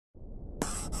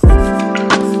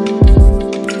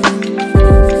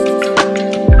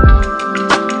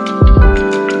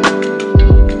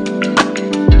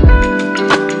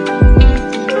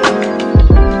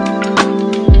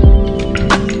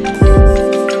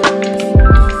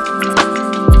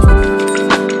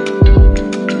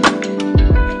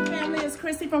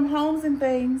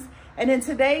And in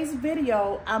today's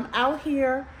video, I'm out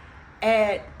here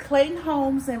at Clayton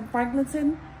Homes in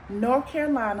Franklinton, North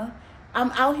Carolina. I'm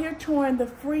out here touring the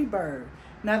Freebird.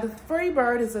 Now the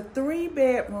Freebird is a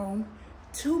 3-bedroom,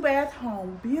 2-bath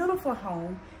home, beautiful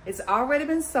home. It's already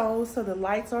been sold, so the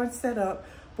lights aren't set up,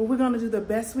 but we're gonna do the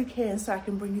best we can so I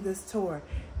can bring you this tour.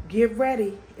 Get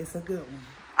ready, it's a good one.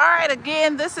 All right,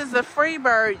 again, this is the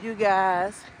Freebird, you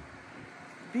guys.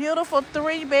 Beautiful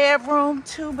 3-bedroom,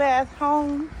 2-bath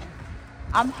home.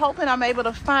 I'm hoping I'm able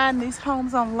to find these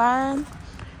homes online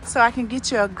so I can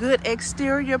get you a good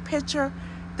exterior picture.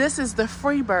 This is the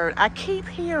Freebird. I keep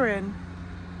hearing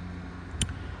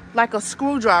like a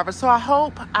screwdriver, so I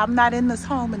hope I'm not in this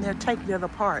home and they're taking it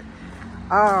apart.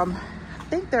 I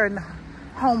think they're in the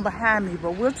home behind me,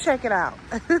 but we'll check it out.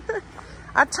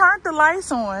 I turned the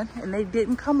lights on and they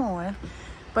didn't come on,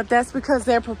 but that's because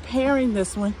they're preparing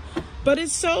this one. But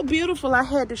it's so beautiful, I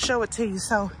had to show it to you.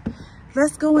 So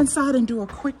let's go inside and do a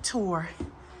quick tour.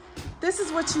 This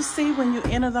is what you see when you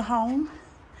enter the home.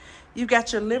 You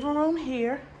got your living room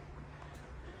here.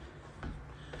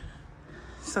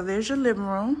 So there's your living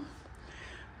room.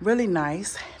 Really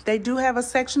nice. They do have a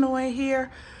sectional in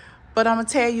here, but I'm gonna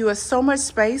tell you, it's so much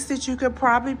space that you could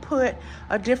probably put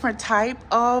a different type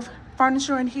of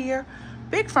furniture in here.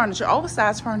 Big furniture,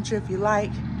 oversized furniture if you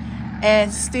like,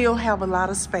 and still have a lot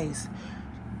of space.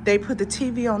 They put the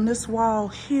TV on this wall,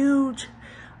 huge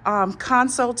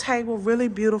console table, really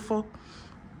beautiful.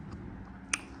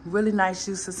 Really nice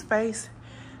use of space.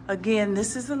 Again,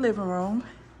 this is the living room.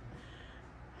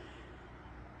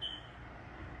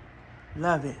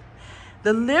 Love it.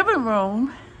 The living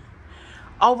room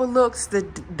overlooks the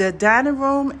dining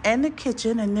room and the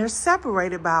kitchen, and they're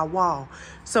separated by a wall.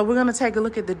 So we're gonna take a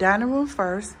look at the dining room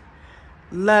first.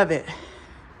 Love it.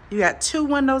 You got 2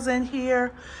 windows in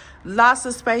here, lots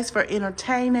of space for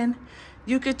entertaining.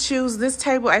 You could choose, this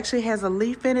table actually has a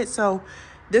leaf in it, so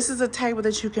this is a table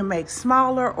that you can make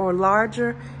smaller or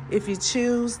larger if you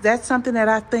choose. That's something that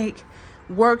I think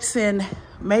works in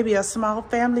maybe a small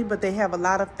family, but they have a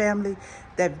lot of family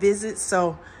that visit.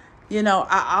 So, you know,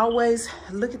 I always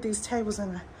look at these tables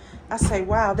and I say,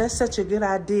 wow, that's such a good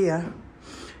idea.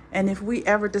 And if we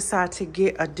ever decide to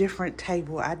get a different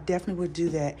table, I definitely would do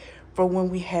that for when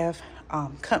we have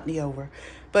company over.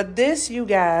 But this, you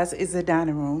guys, is the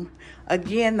dining room.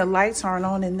 Again, the lights aren't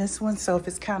on in this one, so if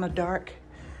it's kind of dark,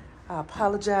 I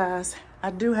apologize.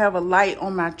 I do have a light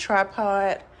on my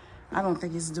tripod. I don't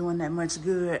think it's doing that much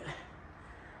good.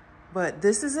 But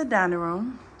this is a dining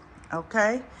room,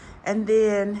 okay? And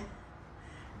then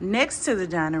next to the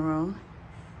dining room,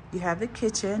 you have the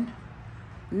kitchen.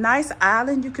 Nice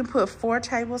island. You can put 4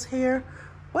 tables here.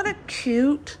 What a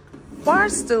cute bar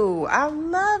stool. I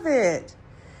love it.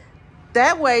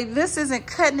 That way, this isn't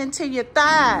cutting into your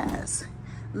thighs.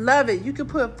 Love it. You can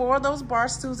put 4 of those bar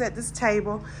stools at this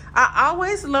table. I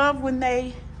always love when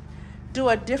they do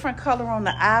a different color on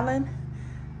the island.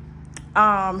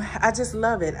 I just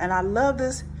love it. And I love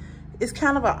this. It's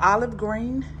kind of an olive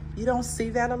green. You don't see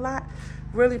that a lot.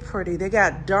 Really pretty. They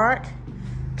got dark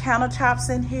countertops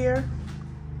in here.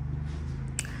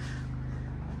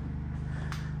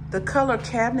 The color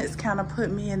cabinets kind of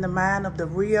put me in the mind of the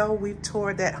Rio. We've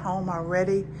toured that home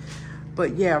already.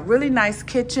 But yeah, really nice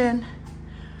kitchen.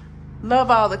 Love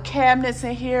all the cabinets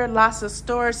in here. Lots of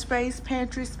storage space,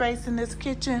 pantry space in this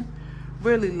kitchen.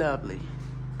 Really lovely.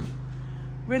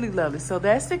 Really lovely. So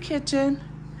that's the kitchen.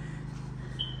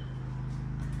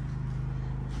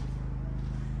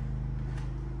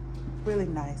 Really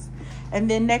nice. And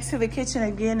then next to the kitchen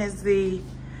again is the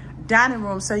dining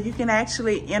room. So you can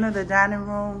actually enter the dining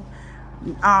room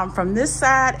from this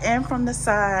side and from the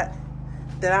side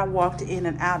that I walked in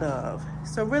and out of.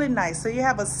 So really nice. So you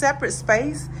have a separate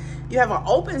space. You have an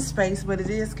open space, but it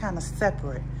is kind of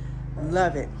separate.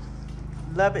 Love it.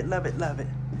 Love it, love it, love it.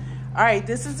 All right,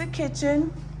 this is the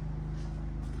kitchen.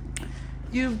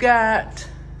 You've got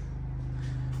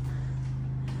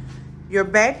your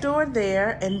back door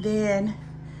there, and then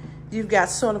you've got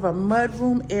sort of a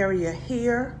mudroom area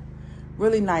here.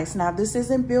 Really nice. Now, this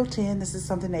isn't built in. This is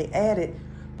something they added,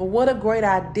 but what a great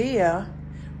idea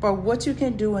for what you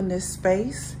can do in this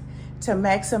space to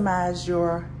maximize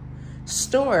your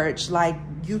storage. Like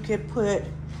you could put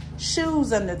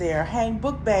shoes under there, hang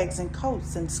book bags and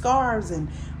coats and scarves and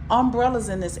umbrellas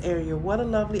in this area. What a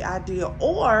lovely idea.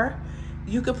 Or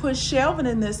you could put shelving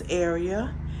in this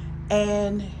area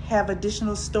and have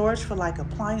additional storage for like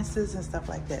appliances and stuff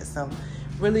like that. So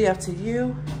really up to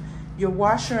you. Your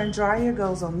washer and dryer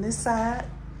goes on this side.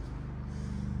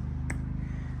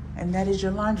 And that is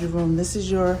your laundry room. This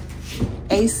is your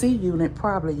AC unit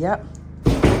probably, yep.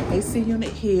 AC unit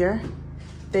here.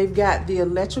 They've got the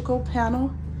electrical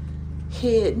panel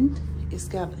hidden.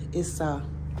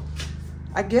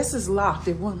 I guess it's locked.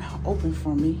 It won't open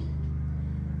for me.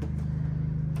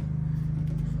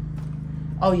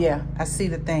 Oh yeah, I see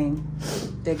the thing.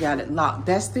 They got it locked.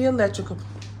 That's the electrical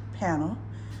panel.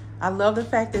 I love the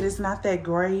fact that it's not that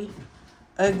gray,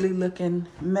 ugly looking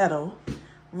metal.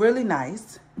 Really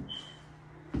nice.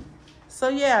 So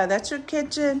yeah, that's your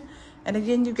kitchen. And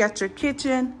again, you got your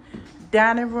kitchen,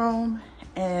 dining room,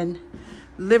 and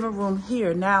living room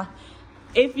here. Now,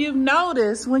 if you've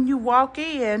noticed, when you walk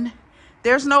in,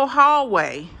 there's no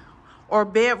hallway or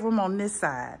bedroom on this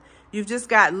side. You've just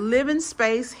got living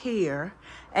space here.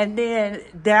 And then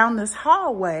down this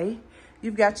hallway,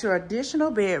 you've got your additional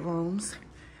bedrooms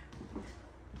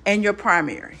and your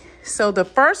primary. So the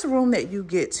first room that you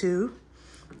get to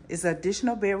is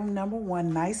additional bedroom number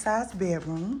 1, nice size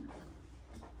bedroom.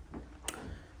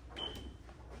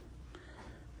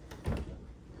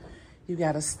 You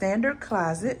got a standard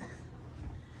closet.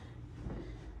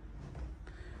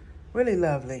 Really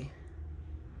lovely.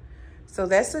 So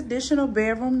that's additional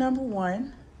bedroom number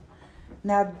 1.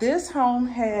 Now this home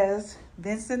has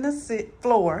vents in the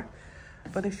floor,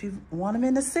 but if you want them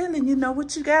in the ceiling, you know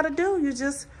what you gotta do. You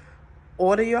just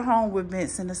order your home with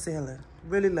vents in the ceiling.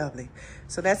 Really lovely.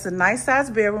 So that's a nice size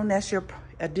bedroom. That's your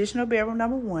additional bedroom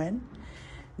number 1.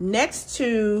 Next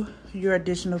to your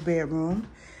additional bedroom,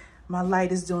 my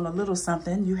light is doing a little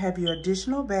something. You have your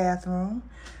additional bathroom.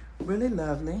 Really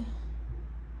lovely.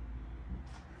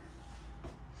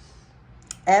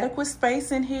 Adequate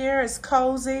space in here. It's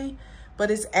cozy, but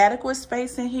it's adequate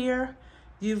space in here.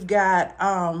 You've got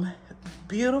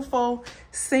beautiful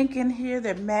sink in here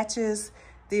that matches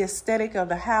the aesthetic of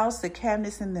the house. The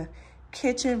cabinets in the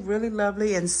kitchen, really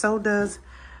lovely. And so does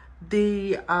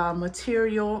the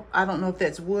material. I don't know if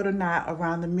that's wood or not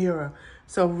around the mirror.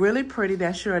 So really pretty.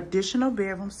 That's your additional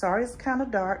bedroom. Sorry, it's kind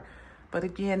of dark, but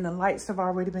again, the lights have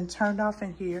already been turned off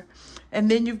in here. And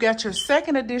then you've got your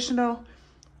second additional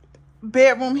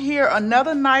bedroom here.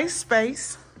 Another nice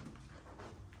space.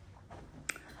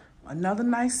 Another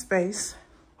nice space.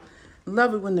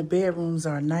 Love it when the bedrooms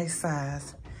are a nice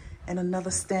size. And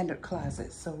another standard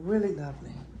closet. So really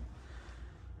lovely.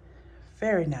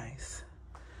 Very nice.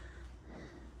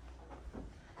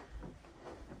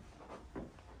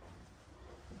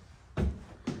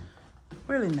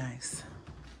 Really nice.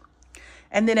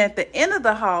 And then at the end of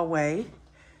the hallway,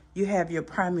 you have your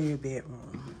primary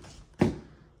bedroom.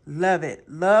 Love it.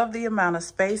 Love the amount of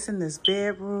space in this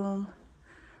bedroom.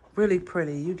 Really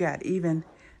pretty. You got even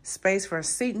space for a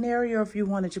seating area. If you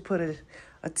wanted to put a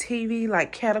TV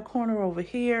like cat corner over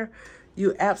here,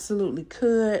 you absolutely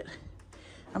could.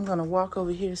 I'm going to walk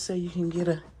over here so you can get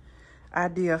an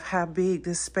idea of how big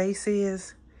this space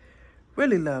is.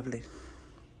 Really lovely.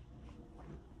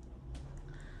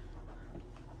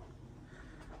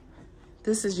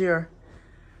 This is your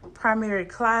primary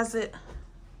closet.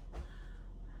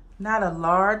 Not a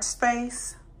large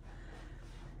space,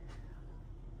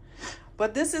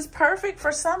 but this is perfect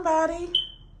for somebody.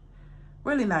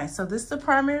 Really nice. So this is the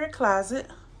primary closet.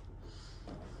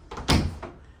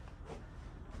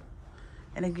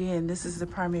 And again, this is the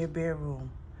primary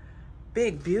bedroom.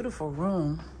 Big, beautiful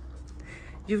room.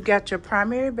 You've got your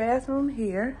primary bathroom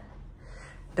here.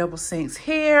 Double sinks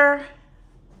here.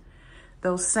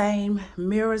 Those same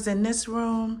mirrors in this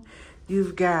room.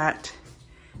 You've got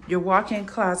your walk-in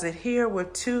closet here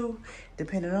with 2,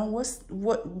 depending on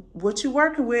what you're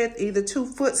working with, either 2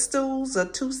 footstools or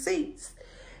 2 seats.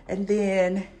 And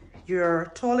then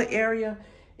your toilet area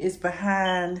is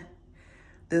behind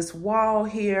this wall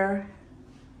here.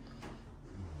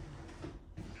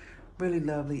 Really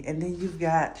lovely. And then you've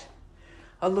got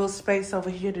a little space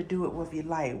over here to do it with your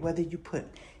light, whether you put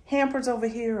hampers over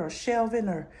here or shelving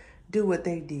or do what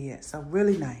they did. So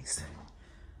really nice.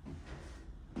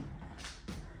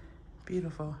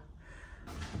 Beautiful.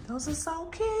 Those are so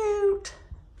cute.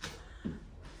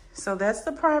 So that's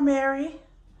the primary.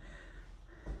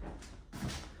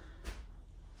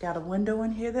 Got a window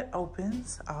in here that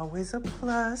opens, always a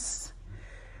plus.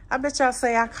 I bet y'all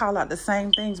say I call out the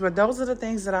same things, but those are the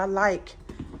things that I like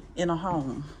in a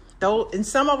home. And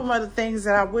some of them are the things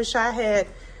that I wish I had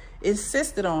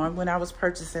insisted on when I was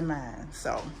purchasing mine.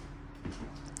 So,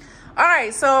 all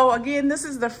right, so again, this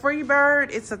is the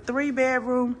Freebird. It's a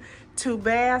 3-bedroom,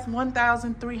 2-bath,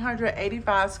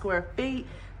 1,385 square feet.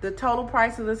 The total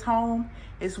price of this home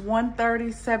is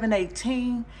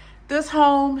 $130,718. This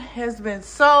home has been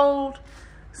sold.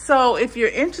 So if you're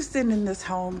interested in this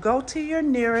home, go to your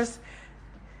nearest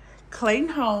Clayton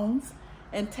Homes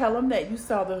and tell them that you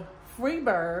saw the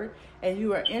Freebird and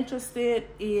you are interested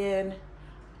in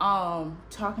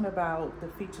talking about the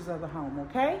features of the home,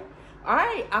 okay? All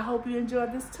right, I hope you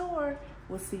enjoyed this tour.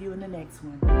 We'll see you in the next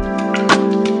one.